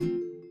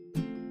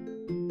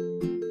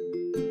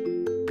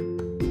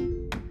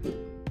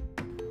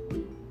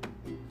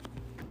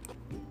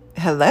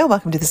Hello,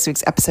 welcome to this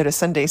week's episode of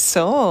Sunday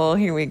Soul.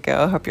 Here we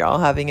go. Hope you're all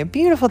having a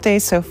beautiful day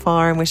so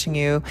far. I'm wishing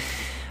you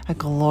a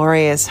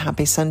glorious,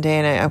 happy Sunday,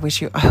 and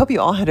I hope you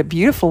all had a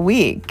beautiful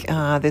week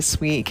this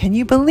week. Can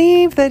you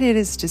believe that it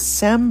is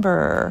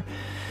December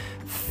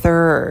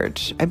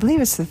 3rd? I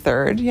believe it's the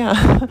 3rd,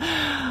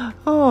 yeah.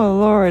 Oh,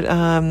 Lord.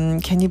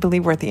 Can you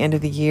believe we're at the end of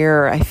the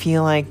year? I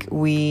feel like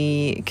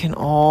we can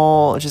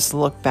all just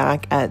look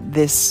back at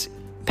this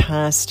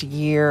past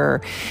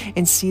year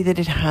and see that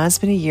it has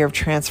been a year of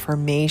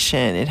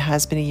transformation. It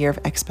has been a year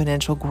of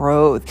exponential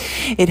growth.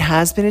 It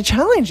has been a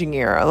challenging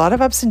year. A lot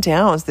of ups and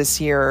downs this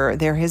year.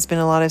 There has been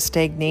a lot of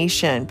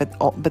stagnation, but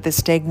the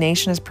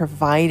stagnation has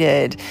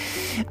provided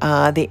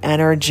the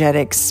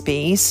energetic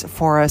space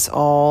for us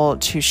all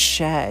to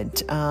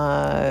shed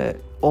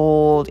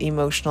old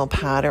emotional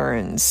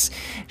patterns,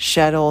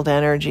 shed old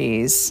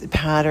energies,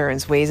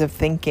 patterns, ways of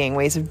thinking,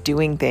 ways of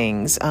doing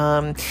things,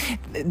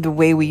 the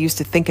way we used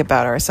to think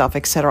about ourselves,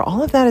 etc.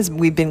 All of that is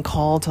we've been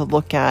called to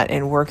look at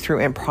and work through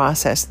and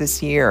process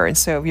this year. And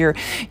so if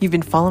you've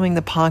been following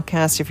the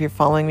podcast, if you're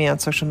following me on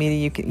social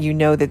media, you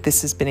know that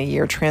this has been a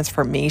year of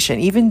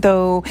transformation. Even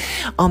though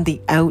on the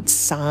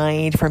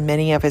outside, for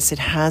many of us, it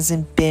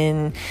hasn't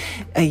been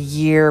a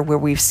year where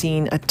we've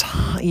seen a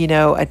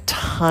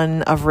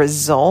ton of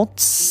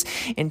results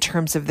in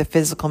terms of the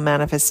physical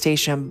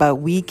manifestation, but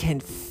we can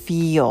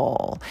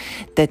feel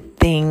that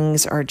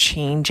things are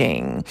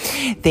changing,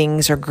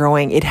 things are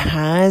growing. It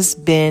has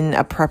been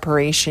a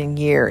preparation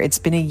year. It's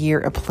been a year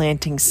of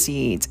planting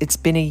seeds. It's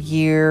been a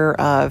year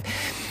of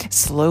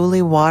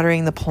slowly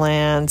watering the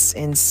plants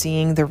and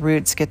seeing the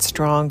roots get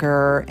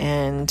stronger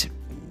and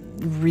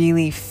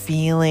really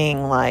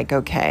feeling like,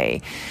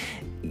 okay,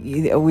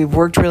 we've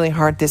worked really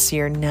hard this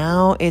year.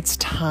 Now it's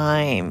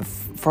time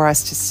for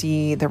us to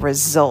see the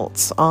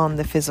results on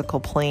the physical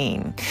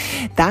plane.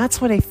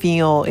 That's what I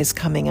feel is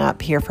coming up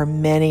here for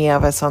many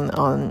of us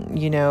on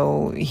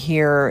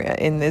here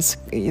in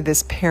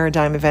this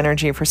paradigm of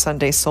energy for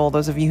Sunday Soul.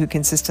 Those of you who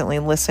consistently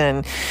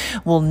listen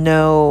will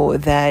know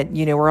that,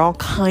 we're all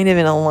kind of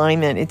in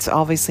alignment. It's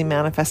obviously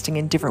manifesting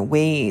in different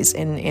ways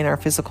in our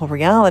physical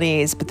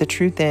realities, but the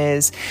truth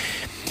is,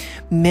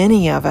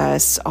 many of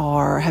us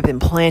have been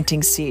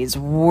planting seeds,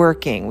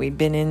 working. We've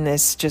been in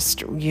this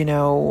just,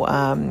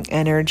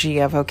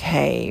 energy of,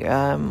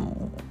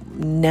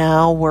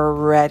 now we're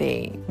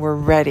ready. We're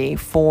ready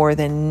for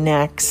the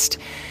next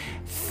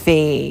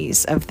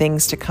phase of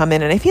things to come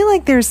in. And I feel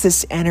like there's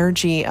this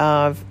energy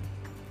of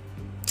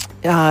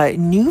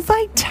new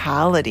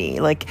vitality.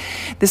 Like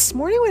this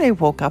morning when I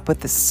woke up with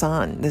the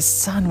sun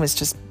was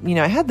just,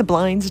 I had the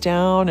blinds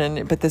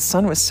down but the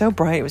sun was so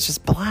bright. It was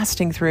just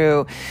blasting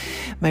through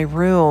my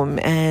room.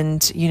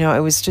 And, I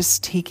was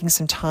just taking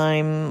some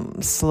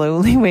time,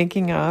 slowly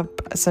waking up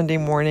Sunday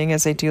morning,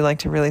 as I do like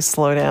to really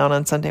slow down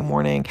on Sunday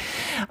morning.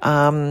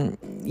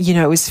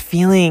 I was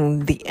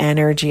feeling the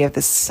energy of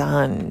the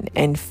sun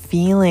and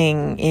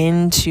feeling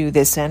into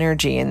this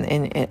energy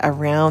and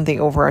around the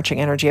overarching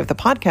energy of the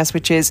podcast,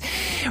 which is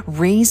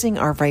raising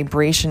our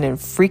vibration and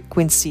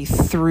frequency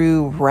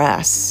through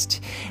rest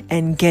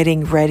and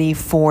getting ready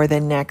for the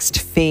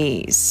next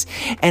phase.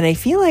 And I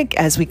feel like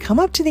as we come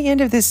up to the end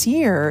of this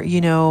year,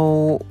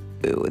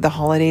 the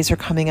holidays are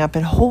coming up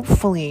and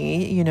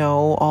hopefully,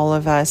 all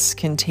of us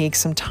can take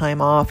some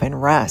time off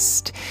and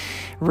rest,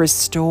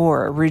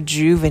 restore,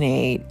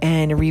 rejuvenate,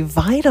 and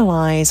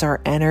revitalize our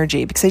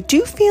energy. Because I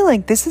do feel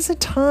like this is a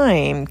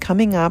time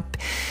coming up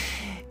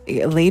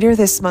later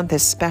this month,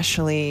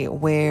 especially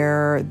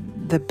where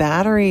the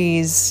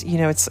batteries,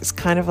 it's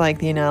kind of like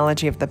the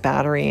analogy of the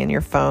battery in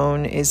your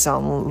phone is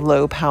on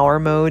low power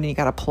mode and you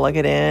got to plug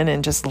it in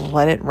and just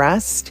let it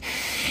rest.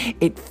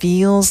 It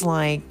feels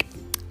like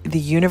the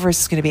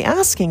universe is going to be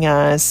asking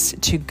us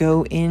to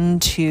go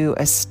into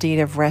a state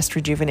of rest,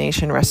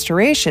 rejuvenation,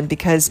 restoration,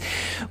 because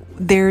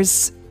there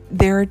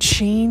are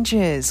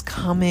changes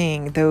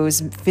coming,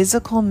 those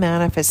physical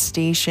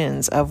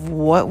manifestations of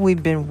what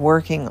we've been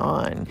working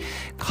on,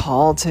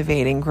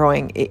 cultivating,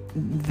 growing.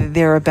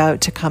 They're about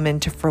to come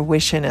into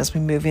fruition as we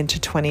move into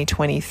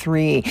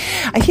 2023.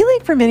 I feel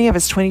like for many of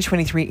us,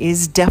 2023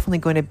 is definitely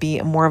going to be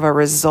more of a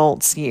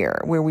results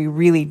year where we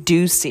really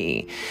do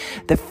see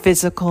the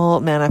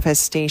physical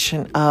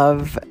manifestation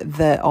of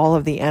all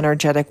of the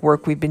energetic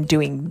work we've been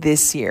doing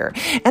this year.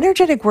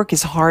 Energetic work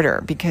is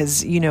harder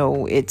because, we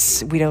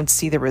don't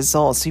see the results.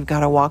 You've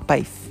got to walk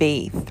by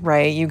faith,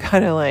 right? You got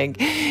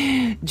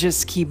to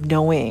just keep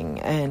knowing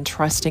and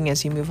trusting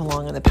as you move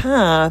along in the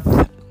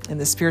path, in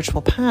the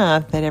spiritual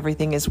path, that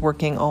everything is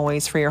working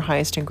always for your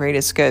highest and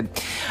greatest good.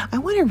 I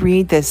want to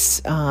read this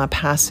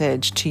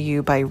passage to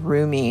you by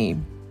Rumi,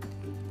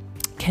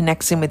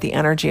 connecting with the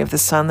energy of the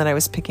sun that I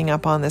was picking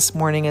up on this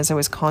morning as I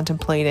was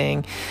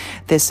contemplating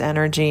this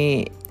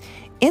energy.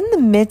 In the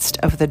midst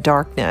of the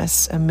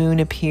darkness, a moon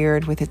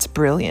appeared with its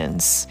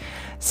brilliance.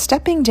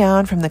 Stepping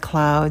down from the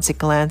clouds, it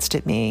glanced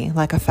at me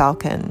like a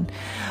falcon,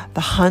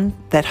 the hunt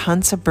that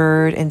hunts a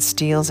bird and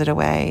steals it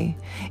away.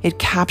 It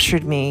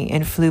captured me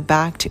and flew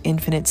back to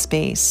infinite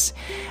space.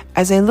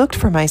 As I looked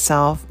for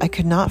myself, I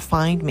could not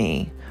find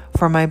me.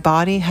 for my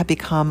body had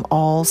become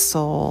all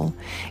soul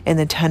in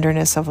the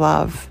tenderness of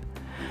love.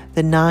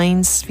 The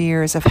 9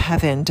 spheres of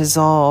heaven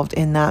dissolved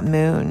in that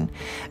moon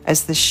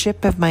as the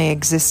ship of my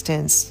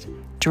existence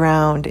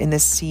drowned in the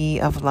sea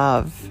of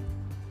love.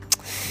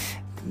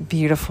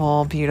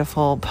 Beautiful,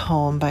 beautiful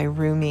poem by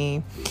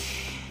Rumi.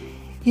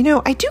 You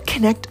know, I do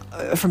connect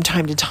from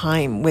time to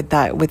time with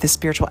the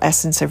spiritual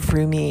essence of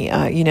Rumi.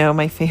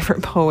 My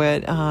favorite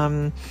poet,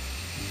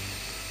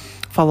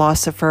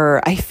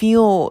 philosopher. I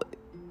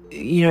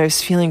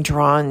was feeling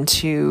drawn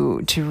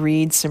to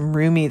read some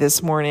Rumi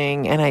this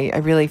morning, and I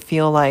really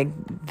feel like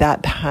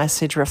that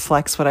passage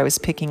reflects what I was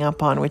picking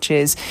up on, which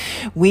is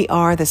we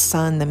are the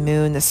sun, the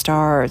moon, the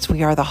stars.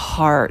 We are the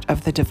heart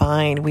of the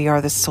divine. We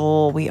are the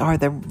soul. We are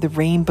the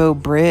rainbow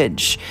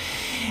bridge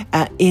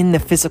in the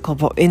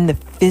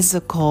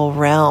physical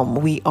realm.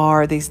 We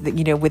are these,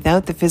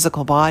 without the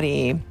physical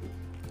body,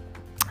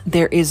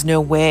 there is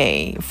no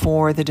way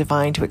for the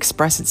divine to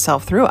express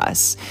itself through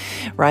us,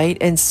 right?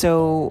 And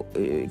so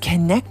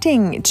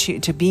connecting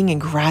to being in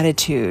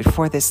gratitude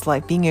for this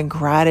life, being in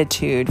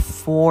gratitude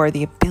for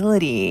the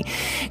ability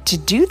to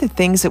do the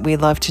things that we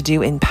love to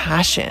do in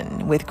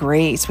passion, with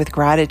grace, with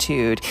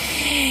gratitude.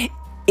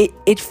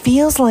 It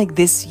feels like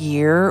this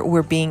year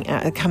we're being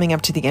coming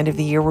up to the end of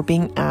the year, we're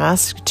being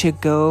asked to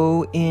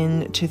go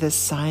into the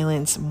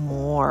silence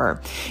more,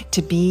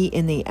 to be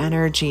in the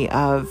energy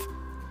of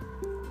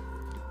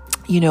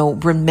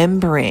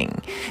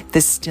remembering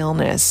the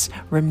stillness,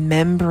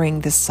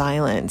 remembering the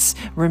silence,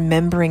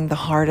 remembering the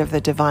heart of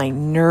the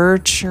divine,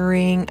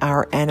 nurturing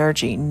our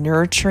energy,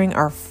 nurturing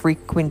our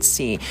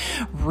frequency,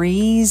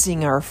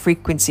 raising our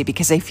frequency,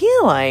 because I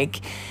feel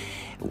like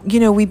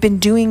we've been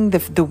doing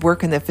the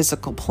work in the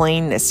physical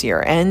plane this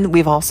year, and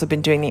we've also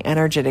been doing the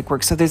energetic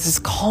work. So there's this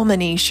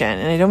culmination,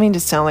 and I don't mean to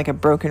sound like a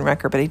broken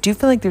record, but I do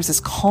feel like there's this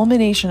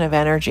culmination of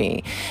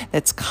energy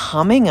that's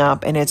coming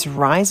up and it's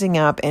rising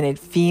up, and it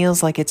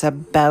feels like it's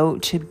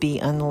about to be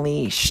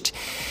unleashed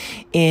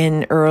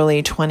in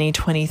early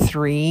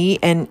 2023.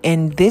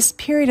 And this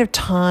period of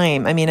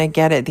time, I mean, I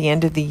get it, the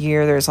end of the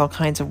year, there's all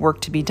kinds of work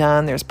to be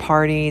done. There's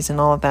parties and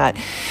all of that.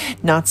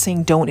 Not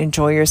saying don't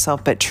enjoy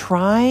yourself, but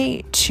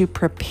try to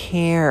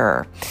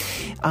prepare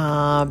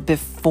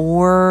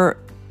before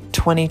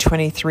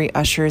 2023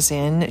 ushers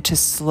in to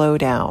slow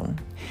down.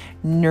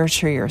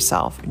 Nurture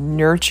yourself,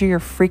 nurture your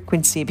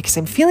frequency, because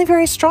I'm feeling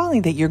very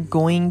strongly that you're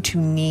going to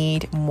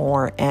need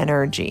more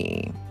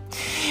energy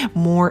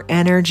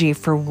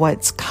for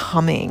what's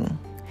coming.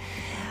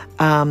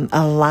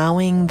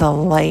 Allowing the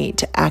light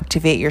to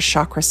activate your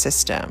chakra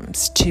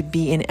systems, to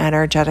be in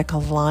energetic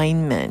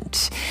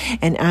alignment.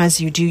 And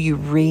as you do, you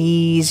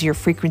raise your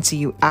frequency,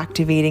 you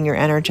activating your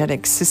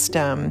energetic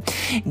system,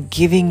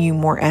 giving you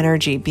more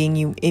energy,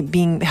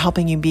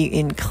 helping you be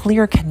in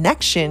clear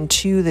connection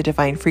to the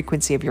divine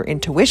frequency of your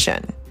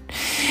intuition.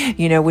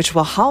 Which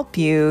will help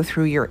you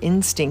through your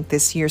instinct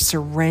this year,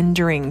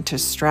 surrendering to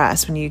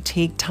stress. When you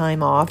take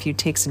time off, you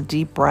take some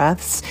deep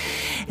breaths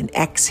and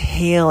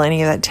exhale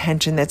any of that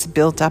tension that's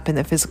built up in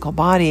the physical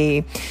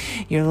body.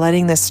 You're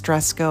letting the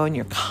stress go and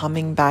you're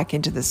coming back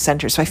into the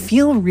center. So I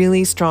feel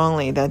really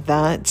strongly that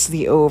that's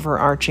the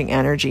overarching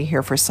energy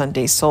here for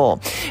Sunday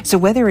Soul. So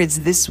whether it's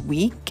this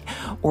week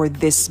or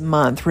this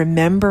month,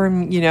 remember,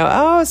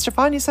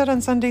 Stefan, you said on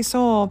Sunday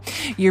Soul,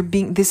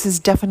 this is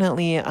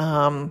definitely,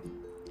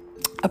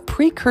 a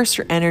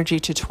precursor energy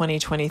to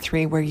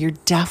 2023, where you're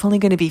definitely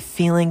going to be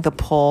feeling the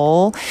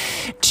pull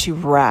to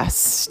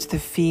rest,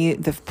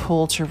 the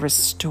pull to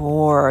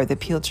restore, the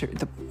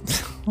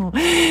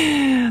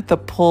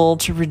pull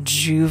to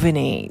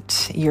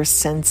rejuvenate your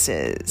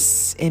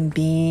senses and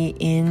be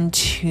in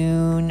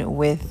tune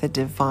with the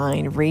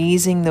divine,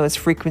 raising those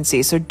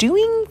frequencies. So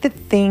doing the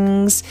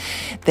things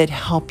that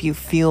help you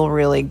feel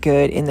really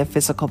good in the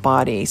physical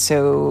body.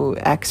 So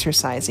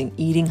exercising,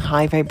 eating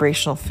high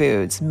vibrational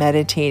foods,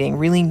 meditating,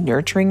 really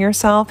nurturing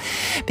yourself,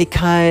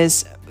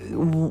 because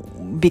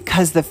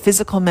the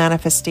physical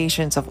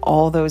manifestations of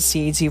all those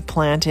seeds you've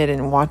planted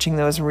and watching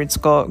those roots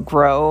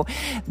grow,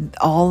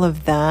 all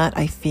of that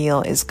I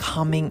feel is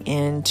coming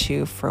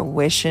into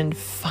fruition.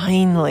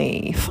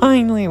 Finally,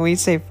 we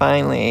say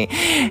finally,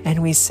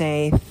 and we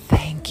say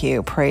thank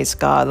you, praise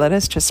God. Let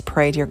us just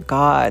pray, dear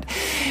God,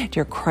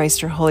 dear Christ,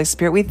 dear Holy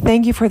Spirit, we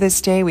thank you for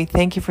this day. We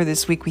thank you for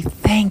this week. We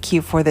thank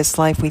you for this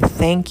life. We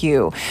thank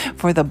you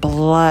for the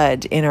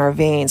blood in our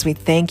veins. We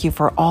thank you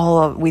for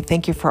we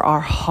thank you for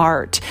our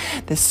heart,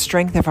 the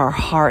strength of our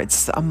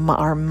hearts,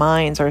 our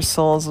minds, our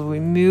souls. As we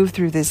move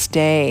through this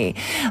day,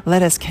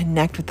 let us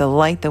connect with the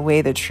light, the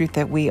way, the truth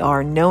that we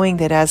are, knowing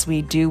that as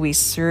we do, we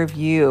serve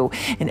you.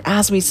 And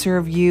as we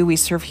serve you, we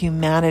serve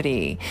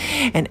humanity.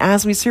 And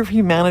as we serve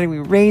humanity, we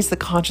raise the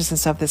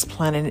consciousness of this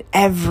planet, and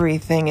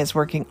everything is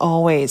working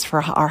always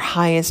for our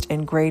highest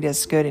and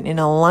greatest good. And in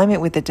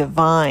alignment with the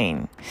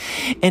divine,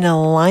 in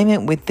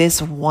alignment with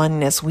this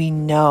oneness, we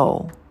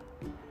know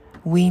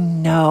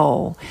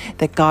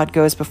that God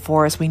goes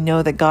before us. We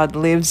know that God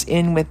lives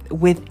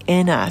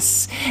within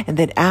us, and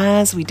that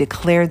as we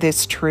declare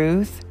this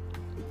truth,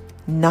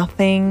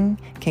 Nothing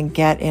can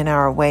get in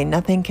our way.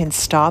 Nothing can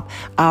stop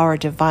our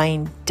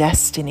divine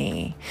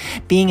destiny.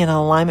 Being in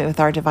alignment with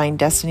our divine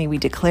destiny, we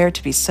declare it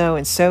to be so,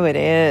 and so it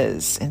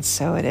is, and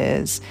so it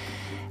is.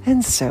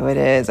 And so it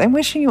is. I'm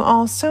wishing you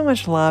all so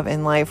much love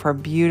and light for a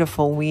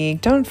beautiful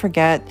week. Don't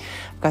forget,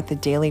 I've got the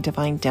daily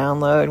divine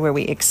download where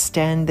we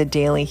extend the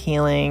daily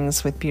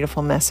healings with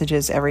beautiful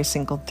messages every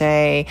single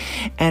day,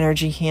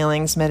 energy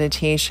healings,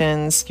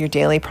 meditations. Your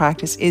daily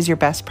practice is your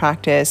best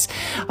practice.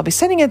 I'll be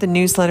sending out the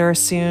newsletter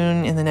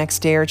soon in the next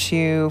day or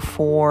two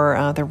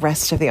for the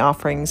rest of the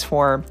offerings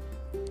for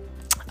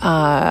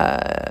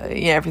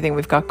everything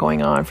we've got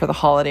going on for the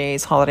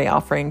holidays, holiday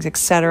offerings,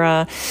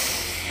 etc.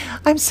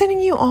 I'm sending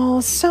you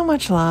all so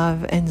much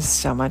love and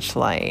so much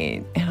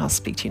light, and I'll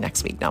speak to you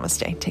next week.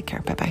 Namaste. Take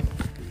care. Bye-bye.